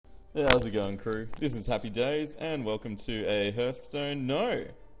Yeah, how's it going, crew? This is Happy Days, and welcome to a Hearthstone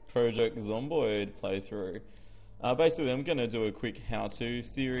Project Zomboid playthrough. Basically, I'm going to do a quick how-to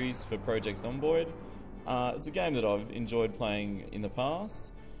series for Project Zomboid. It's a game that I've enjoyed playing in the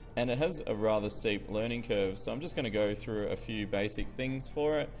past, and it has a rather steep learning curve, so I'm just going to go through a few basic things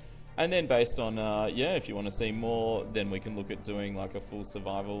for it. And then based on, if you want to see more, then we can look at doing like a full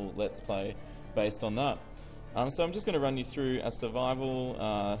survival let's play based on that. So I'm just going to run you through a survival,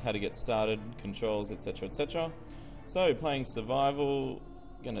 how to get started, controls, etc, etc. So playing survival,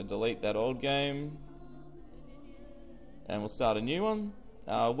 going to delete that old game, and we'll start a new one.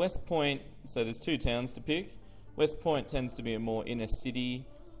 West Point, so there's two towns to pick. West Point tends to be a more inner city,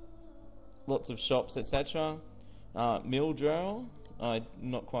 lots of shops, etc. Mildrell, I'm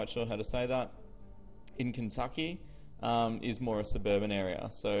not quite sure how to say that, in Kentucky, is more a suburban area,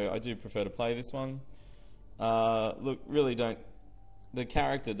 so I do prefer to play this one. Look, the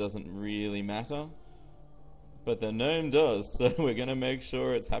character doesn't really matter, but the gnome does, so we're going to make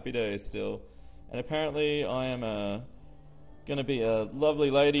sure it's Happy Days still. And apparently I am going to be a lovely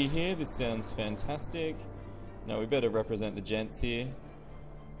lady here. This sounds fantastic. No, we better represent the gents here.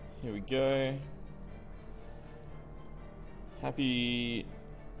 Here we go. Happy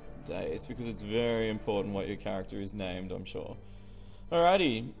Days, because it's very important what your character is named, I'm sure.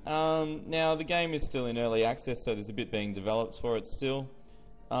 Alrighty, now the game is still in early access, so there's a bit being developed for it still.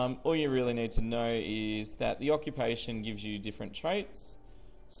 All you really need to know is that the occupation gives you different traits.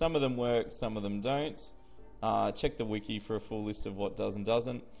 Some of them work, some of them don't. Check the wiki for a full list of what does and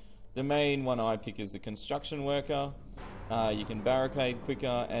doesn't. The main one I pick is the construction worker. You can barricade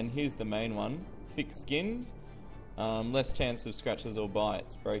quicker, and here's the main one, thick-skinned. Less chance of scratches or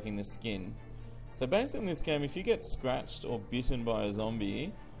bites, breaking the skin. So basically in this game, if you get scratched or bitten by a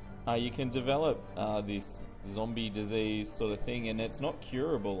zombie, you can develop this zombie disease sort of thing, and it's not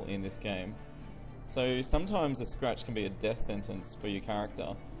curable in this game. So sometimes a scratch can be a death sentence for your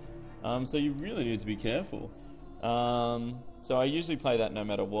character. So you really need to be careful. So I usually play that no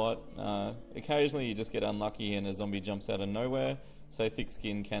matter what. Occasionally you just get unlucky and a zombie jumps out of nowhere, so thick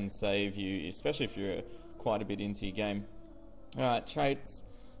skin can save you, especially if you're quite a bit into your game. Alright, traits.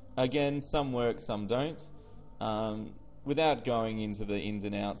 Again, some work, some don't. Without going into the ins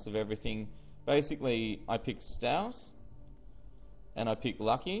and outs of everything, basically I pick Stout and I pick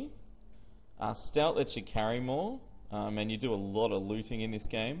Lucky. Stout lets you carry more, and you do a lot of looting in this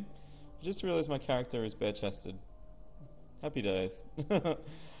game. I just realised my character is bare-chested. Happy Days.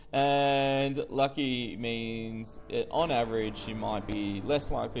 And Lucky means, on average, you might be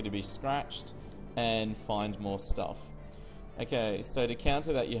less likely to be scratched and find more stuff. Okay, so to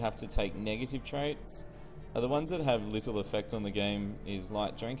counter that you have to take negative traits. The ones that have little effect on the game is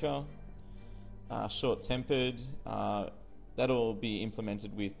Light Drinker, Short-Tempered, that'll be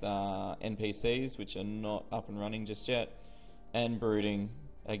implemented with NPCs which are not up and running just yet, and Brooding,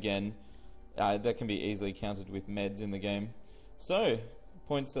 again, that can be easily countered with meds in the game. So,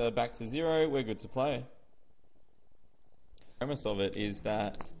 points are back to 0, we're good to play. The premise of it is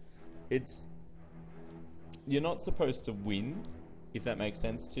that you're not supposed to win, if that makes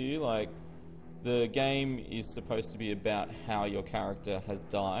sense to you. Like, the game is supposed to be about how your character has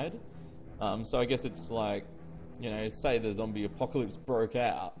died. So I guess it's like, say the zombie apocalypse broke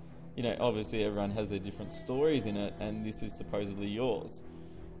out. Obviously everyone has their different stories in it, and this is supposedly yours.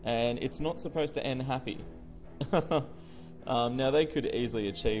 And it's not supposed to end happy. Now they could easily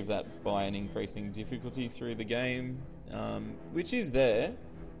achieve that by an increasing difficulty through the game, which is there.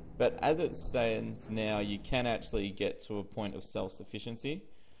 But as it stands now, you can actually get to a point of self-sufficiency.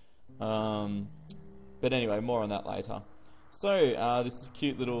 But anyway, more on that later. So, this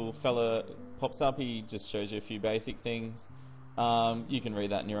cute little fella pops up. He just shows you a few basic things. You can read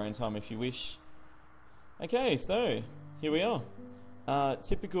that in your own time if you wish. Okay, so, here we are.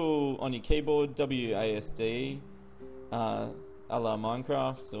 Typical on your keyboard, WASD, a la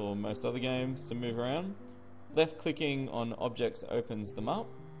Minecraft or most other games to move around. Left-clicking on objects opens them up.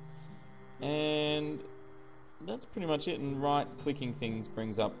 And that's pretty much it, and right-clicking things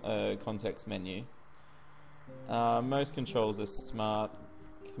brings up a context menu. Most controls are smart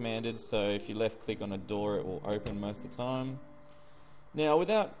commanded, so if you left-click on a door it will open most of the time. Now,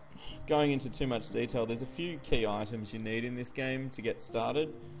 without going into too much detail, there's a few key items you need in this game to get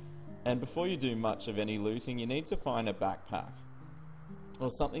started, and before you do much of any looting you need to find a backpack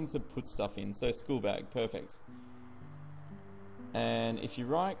or something to put stuff in, so school bag, perfect. And if you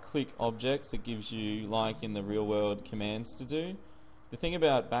right-click objects, it gives you, like in the real world, commands to do. The thing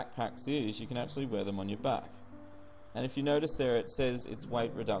about backpacks is you can actually wear them on your back. And if you notice there, it says its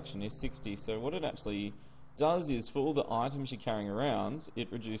weight reduction is 60, so what it actually does is for all the items you're carrying around,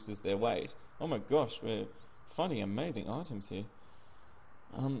 it reduces their weight. Oh my gosh, we're finding amazing items here.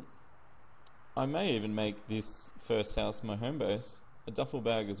 I may even make this first house my home base. A duffel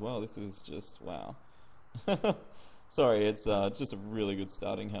bag as well. This is just, wow. Sorry, it's just a really good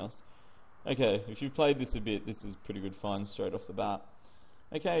starting house. Okay, if you've played this a bit, this is pretty good fun straight off the bat.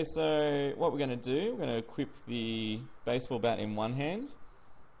 Okay, so what we're going to do, we're going to equip the baseball bat in one hand.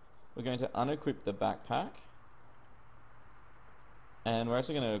 We're going to unequip the backpack. And we're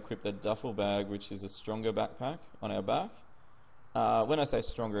actually going to equip the duffel bag, which is a stronger backpack, on our back. When I say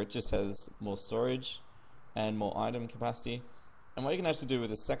stronger, it just has more storage and more item capacity. And what you can actually do with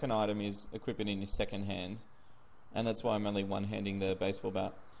the second item is equip it in your second hand. And that's why I'm only one-handing the baseball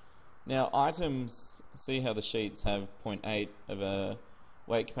bat. Now, items, see how the sheets have 0.8 of a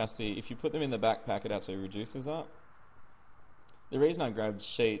weight capacity. If you put them in the backpack, it actually reduces that. The reason I grabbed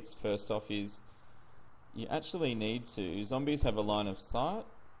sheets first off is you actually need to. Zombies have a line of sight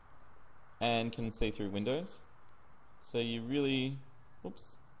and can see through windows. So you really,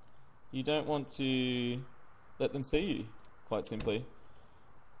 oops, you don't want to let them see you, quite simply.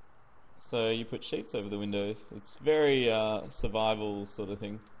 So you put sheets over the windows. It's very survival sort of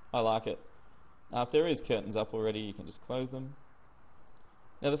thing. I like it. If there is curtains up already, you can just close them.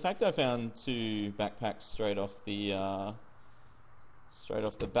 Now the fact I found 2 backpacks straight off the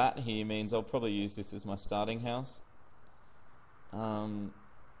bat here means I'll probably use this as my starting house. Now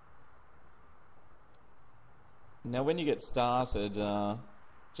when you get started,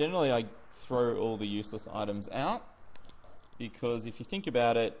 generally I throw all the useless items out, because if you think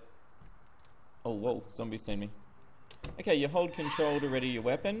about it, oh whoa, zombie's seen me. Okay, you hold control to ready your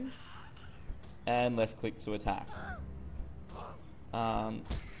weapon and left click to attack.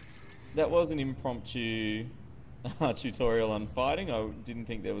 That was an impromptu tutorial on fighting. I didn't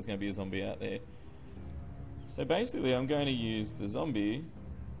think there was going to be a zombie out there. So basically I'm going to use the zombie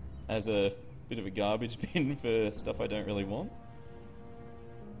as a bit of a garbage bin for stuff I don't really want.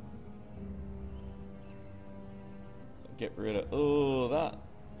 So get rid of all that.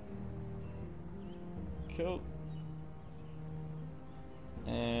 Cool.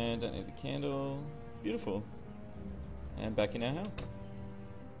 And don't need the candle. Beautiful. And back in our house.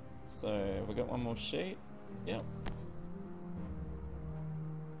 So we've got one more sheet. Yep.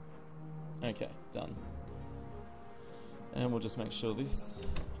 Okay, done. And we'll just make sure this...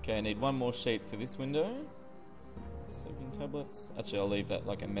 Okay, I need one more sheet for this window. Sleeping tablets. Actually, I'll leave that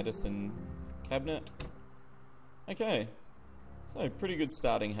like a medicine cabinet. Okay. So, pretty good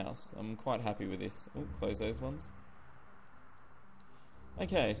starting house. I'm quite happy with this. Oh, close those ones.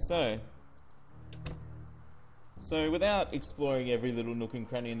 Okay, so without exploring every little nook and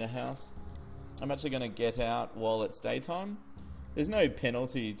cranny in the house, I'm actually going to get out while it's daytime. There's no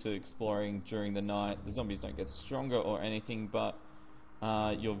penalty to exploring during the night. The zombies don't get stronger or anything, but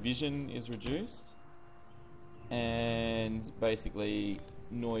your vision is reduced, and basically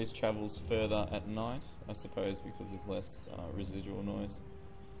noise travels further at night, I suppose, because there's less residual noise.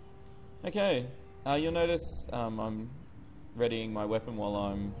 Okay, you'll notice I'm readying my weapon while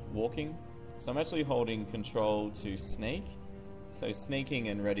I'm walking. So I'm actually holding control to sneak. So sneaking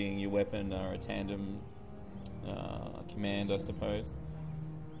and readying your weapon are a tandem command, I suppose.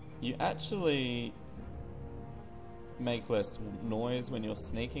 You actually make less noise when you're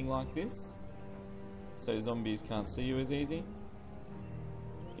sneaking like this, so zombies can't see you as easy.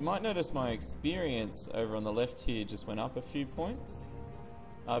 You might notice my experience over on the left here just went up a few points.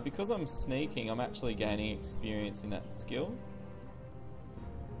 Because I'm sneaking, I'm actually gaining experience in that skill.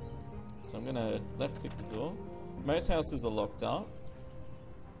 So I'm going to left click the door. Most houses are locked up.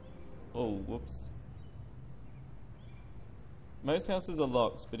 Oh, whoops. Most houses are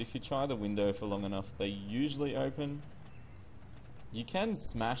locked, but if you try the window for long enough, they usually open. You can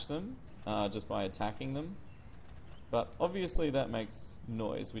smash them just by attacking them, but obviously that makes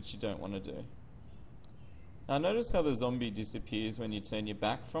noise, which you don't want to do. Now notice how the zombie disappears when you turn your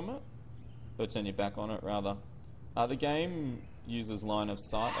back from it, or turn your back on it rather. The game uses line of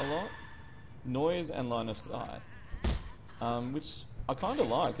sight a lot, noise and line of sight, which I kind of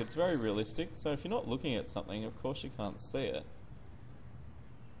like. It's very realistic, so if you're not looking at something, of course you can't see it.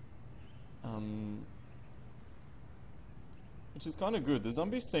 Which is kind of good. The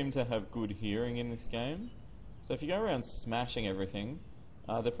zombies seem to have good hearing in this game, so if you go around smashing everything,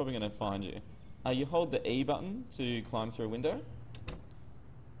 they're probably going to find you. You hold the E button to climb through a window.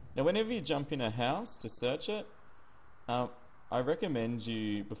 Now whenever you jump in a house to search it, I recommend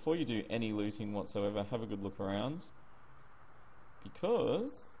you, before you do any looting whatsoever, have a good look around,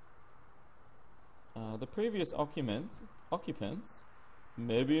 because the previous occupants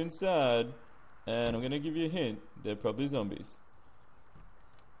may be inside And I'm going to give you a hint, they're probably zombies.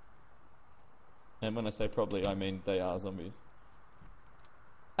 And when I say probably, I mean they are zombies.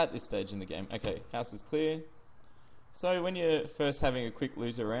 At this stage in the game. Okay, house is clear. So when you're first having a quick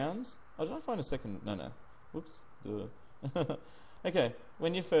loot around... Oh, did I find a second? No. Whoops. Duh. Okay,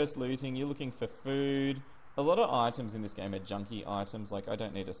 when you're first looting, you're looking for food. A lot of items in this game are junky items, like I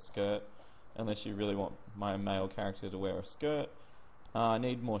don't need a skirt, unless you really want my male character to wear a skirt. I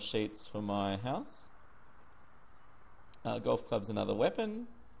need more sheets for my house. Golf club's another weapon.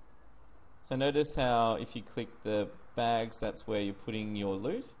 So notice how if you click the bags, that's where you're putting your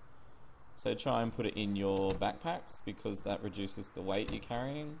loot. So try and put it in your backpacks, because that reduces the weight you're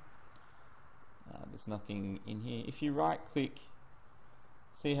carrying. There's nothing in here. If you right click,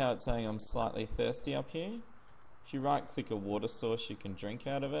 see how it's saying I'm slightly thirsty up here? If you right click a water source, you can drink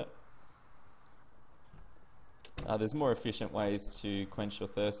out of it. There's more efficient ways to quench your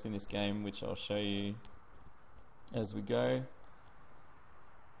thirst in this game, which I'll show you as we go.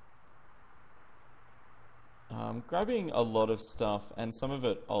 I'm grabbing a lot of stuff, and some of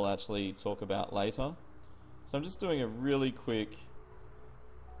it I'll actually talk about later. So I'm just doing a really quick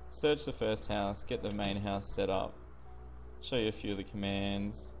search the first house, get the main house set up, show you a few of the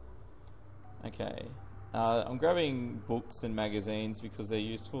commands. Okay, I'm grabbing books and magazines because they're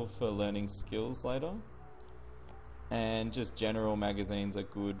useful for learning skills later. And just general magazines are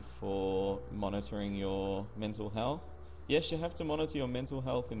good for monitoring your mental health. Yes, you have to monitor your mental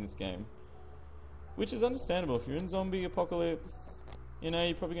health in this game, which is understandable. If you're in zombie apocalypse, you know,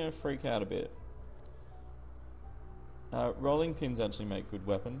 you're probably going to freak out a bit. Rolling pins actually make good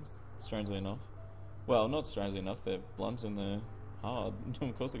weapons, strangely enough. Well, not strangely enough, they're blunt and they're hard.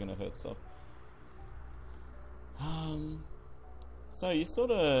 Of course they're going to hurt stuff. So you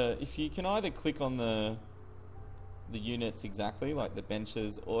sort of, if you can either click on the units exactly, like the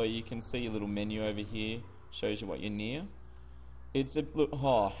benches, or you can see a little menu over here, shows you what you're near. It's a, look,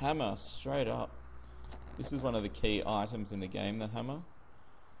 oh, hammer, straight up. This is one of the key items in the game, the hammer. I'm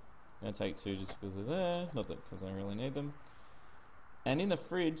going to take two just because they're there, not that because I really need them. And in the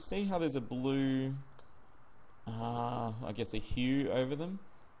fridge, see how there's a blue, I guess a hue over them?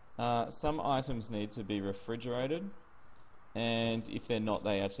 Some items need to be refrigerated, and if they're not,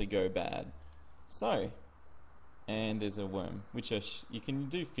 they actually go bad. So, and there's a worm, which you can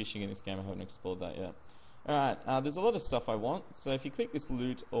do fishing in this game. I haven't explored that yet. Alright, there's a lot of stuff I want, so if you click this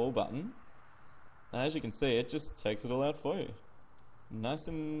loot all button, as you can see, it just takes it all out for you. Nice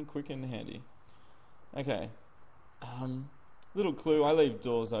and quick and handy. Okay, little clue, I leave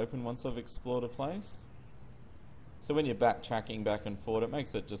doors open once I've explored a place. So when you're backtracking back and forth, it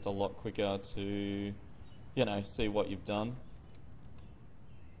makes it just a lot quicker to, you know, see what you've done.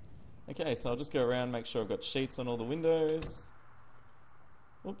 Okay, so I'll just go around, make sure I've got sheets on all the windows.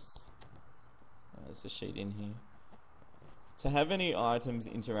 Oops. There's a sheet in here. To have any items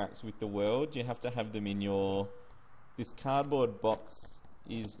interact with the world, you have to have them in your... This cardboard box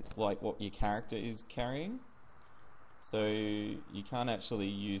is like what your character is carrying. So you can't actually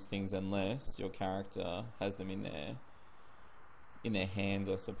use things unless your character has them in their hands,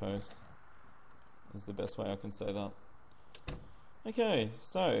 I suppose. Is the best way I can say that. Okay,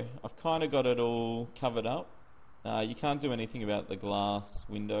 so I've kind of got it all covered up. You can't do anything about the glass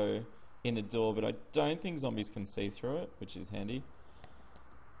window in the door, but I don't think zombies can see through it, which is handy.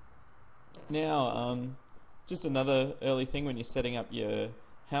 Now, just another early thing when you're setting up your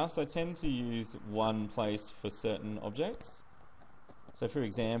house, I tend to use one place for certain objects. So for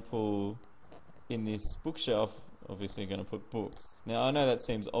example, in this bookshelf, obviously you're going to put books. Now I know that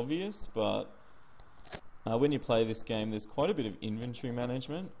seems obvious, but when you play this game, there's quite a bit of inventory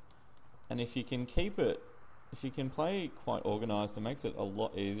management, and if you can play quite organised, it makes it a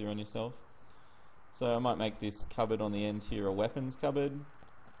lot easier on yourself. So I might make this cupboard on the end here a weapons cupboard.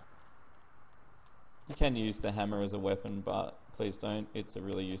 You can use the hammer as a weapon, but please don't. It's a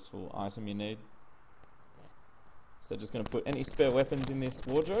really useful item you need. So just going to put any spare weapons in this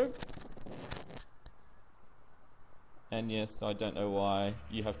wardrobe. And yes, I don't know why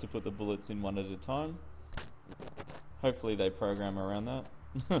you have to put the bullets in one at a time. Hopefully they program around that.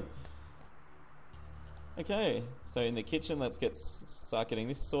 Okay, so in the kitchen, let's start getting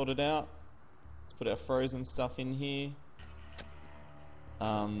this sorted out. Let's put our frozen stuff in here.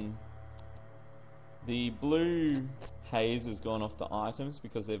 The blue haze has gone off the items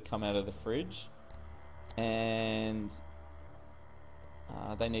because they've come out of the fridge, and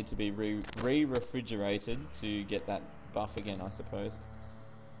they need to be re-refrigerated to get that buff again, I suppose.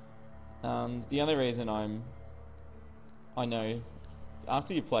 The only reason I know,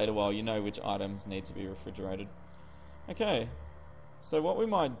 after you've played a while, you know which items need to be refrigerated. Okay, So what we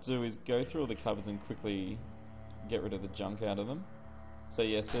might do is go through all the cupboards and quickly get rid of the junk out of them. So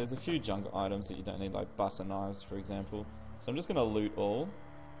yes, there's a few junk items that you don't need, like butter knives, for example. So I'm just going to loot all,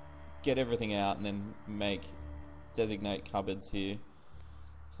 get everything out, and then designate cupboards here.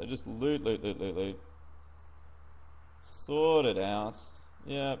 So just loot, loot, loot, loot, loot. Sort it out.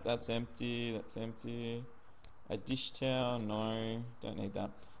 Yep, that's empty, that's empty. A dish towel, no, don't need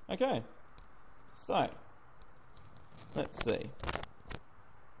that. Okay, so, let's see.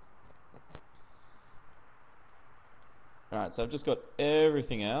 Alright, so I've just got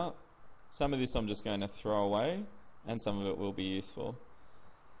everything out. Some of this I'm just going to throw away, and some of it will be useful.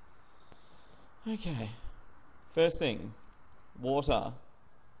 Okay, first thing, water.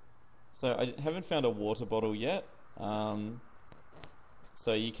 So I haven't found a water bottle yet.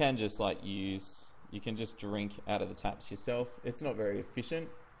 So you can just you can just drink out of the taps yourself. It's not very efficient,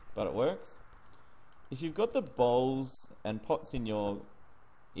 but it works. If you've got the bowls and pots in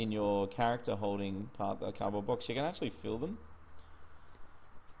your character holding part of the cardboard box, you can actually fill them.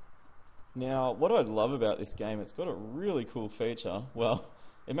 Now, what I love about this game, it's got a really cool feature. Well,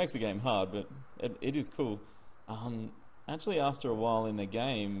 it makes the game hard, but it is cool. Actually, after a while in the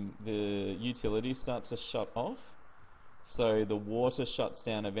game, the utilities start to shut off. So the water shuts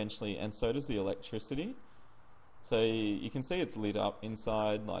down eventually, and so does the electricity. So you can see it's lit up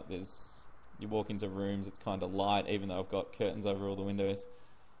inside, like you walk into rooms, it's kind of light, even though I've got curtains over all the windows.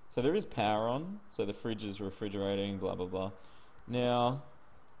 So there is power on, so the fridge is refrigerating, blah, blah, blah. Now,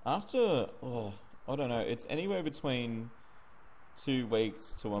 after, I don't know, it's anywhere between 2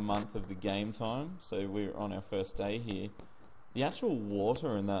 weeks to a month of the game time, so we're on our first day here. The actual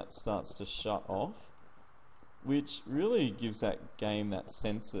water in that starts to shut off, which really gives that game that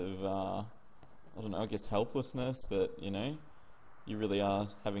sense of, I don't know, I guess helplessness that, you really are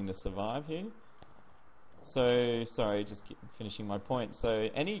having to survive here. So, sorry, just finishing my point. So,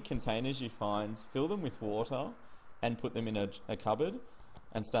 any containers you find, fill them with water and put them in a cupboard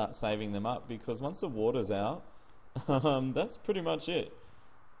and start saving them up, because once the water's out, that's pretty much it.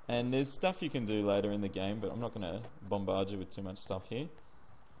 And there's stuff you can do later in the game, but I'm not going to bombard you with too much stuff here.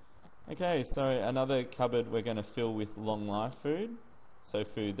 Okay, so another cupboard we're going to fill with long life food. So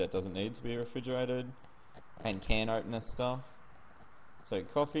food that doesn't need to be refrigerated. And can opener stuff. So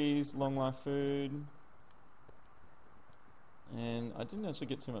coffees, long life food. And I didn't actually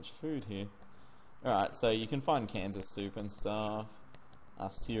get too much food here. Alright, so you can find cans of soup and stuff.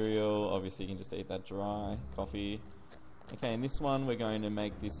 Cereal, obviously you can just eat that dry. Coffee. Okay, in this one we're going to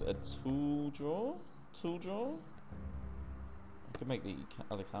make this a tool drawer. I could make the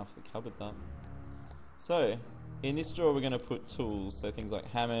other half of the cupboard that. So, in this drawer we're going to put tools, so things like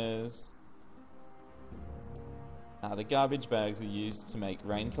hammers. The garbage bags are used to make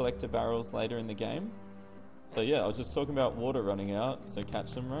rain collector barrels later in the game. So yeah, I was just talking about water running out, so catch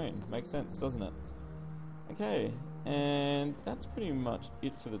some rain. Makes sense, doesn't it? Okay, and that's pretty much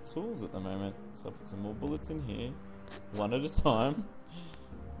it for the tools at the moment. So I'll put some more bullets in here, one at a time,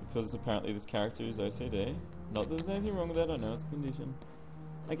 because apparently this character is OCD. Not that there's anything wrong with that, I know it's a condition.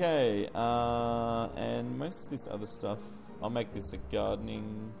 Okay, and most of this other stuff, I'll make this a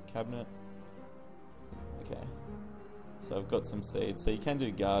gardening cabinet. Okay, so I've got some seeds, so you can do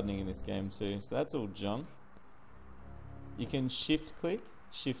gardening in this game too. So that's all junk. You can shift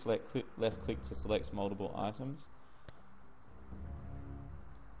left click to select multiple items.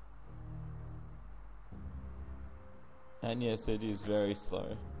 And yes, it is very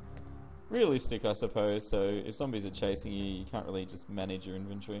slow. Realistic, I suppose, so if zombies are chasing you, you can't really just manage your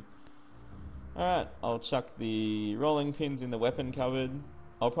inventory. Alright, I'll chuck the rolling pins in the weapon cupboard.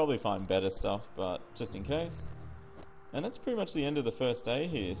 I'll probably find better stuff, but just in case. And that's pretty much the end of the first day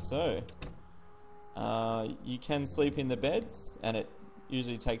here, so you can sleep in the beds, and it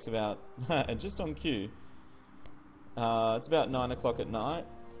usually takes about, just on cue, it's about 9 o'clock at night.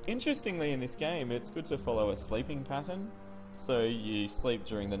 Interestingly, in this game, it's good to follow a sleeping pattern. So you sleep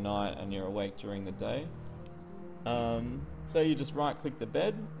during the night and you're awake during the day. So you just right click the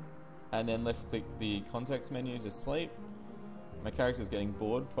bed and then left click the context menu to sleep. My character's getting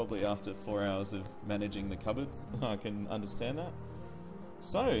bored, probably after 4 hours of managing the cupboards. I can understand that.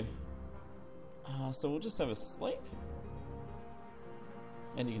 So we'll just have a sleep.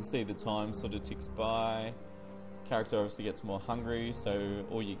 And you can see the time sort of ticks by. Character obviously gets more hungry, so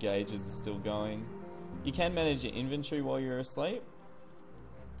all your gauges are still going. You can manage your inventory while you're asleep,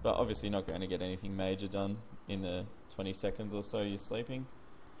 but obviously you're not going to get anything major done in the 20 seconds or so you're sleeping.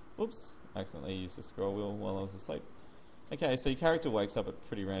 Oops, I accidentally used the scroll wheel while I was asleep. Okay, so your character wakes up at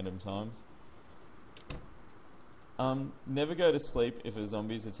pretty random times. Never go to sleep if a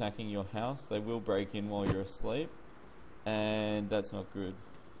zombie's attacking your house. They will break in while you're asleep. and that's not good.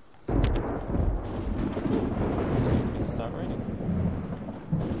 Ooh, I think it's going to start raining.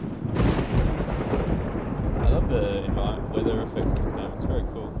 I love the weather effects in this game, it's very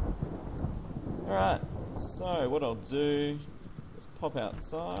cool. Alright, so what I'll do is pop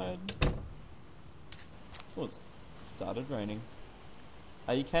outside. Oh, it's started raining.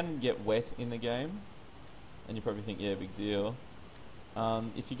 You can get wet in the game, and you probably think, yeah, big deal.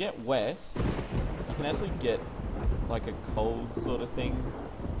 If you get wet, you can actually get like a cold sort of thing,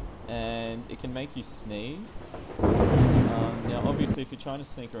 and it can make you sneeze. Now obviously if you're trying to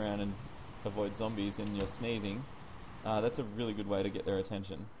sneak around and avoid zombies and you're sneezing, that's a really good way to get their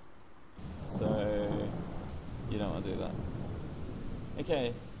attention. So you don't want to do that.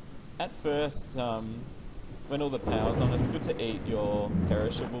 Okay, at first, when all the power's on, it's good to eat your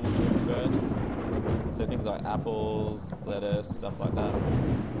perishable food first. So things like apples, lettuce, stuff like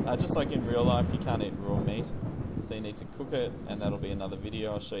that. Just like in real life, you can't eat raw meat, so you need to cook it, and that'll be another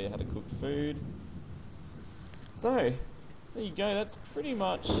video. I'll show you how to cook food. So, there you go, that's pretty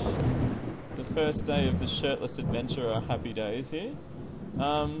much the first day of the shirtless adventurer Happy Days here.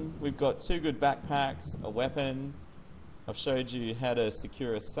 We've got 2 good backpacks, a weapon. I've showed you how to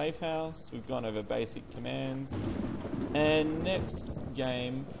secure a safe house. We've gone over basic commands. And next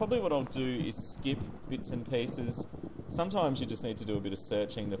game, probably what I'll do is skip bits and pieces. Sometimes you just need to do a bit of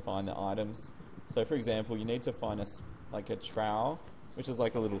searching to find the items. So for example, you need to find a trowel, which is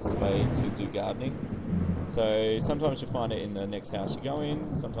like a little spade to do gardening. So sometimes you find it in the next house you go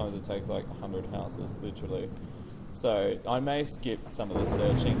in. Sometimes it takes like 100 houses, literally. So I may skip some of the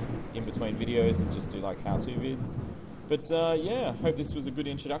searching in between videos and just do like how-to vids. But yeah, hope this was a good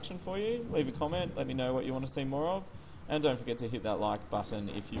introduction for you. Leave a comment, let me know what you want to see more of. And don't forget to hit that like button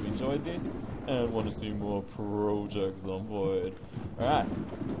if you enjoyed this and want to see more Project Zomboid. Alright.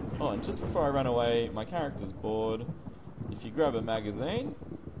 Oh, and just before I run away, my character's bored. If you grab a magazine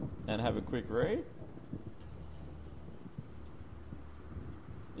and have a quick read,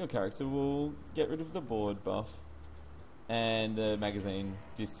 your character will get rid of the bored buff and the magazine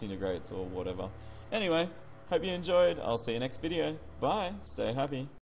disintegrates or whatever. Anyway, hope you enjoyed. I'll see you next video. Bye. Stay happy.